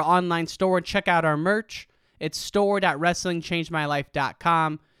go to our online store and check out our merch. It's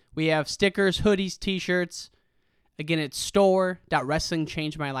store.wrestlingchangedmylife.com. We have stickers, hoodies, t-shirts. Again, it's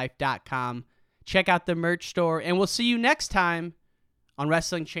store.wrestlingchangedmylife.com. Check out the merch store, and we'll see you next time on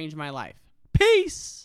Wrestling Changed My Life. Peace!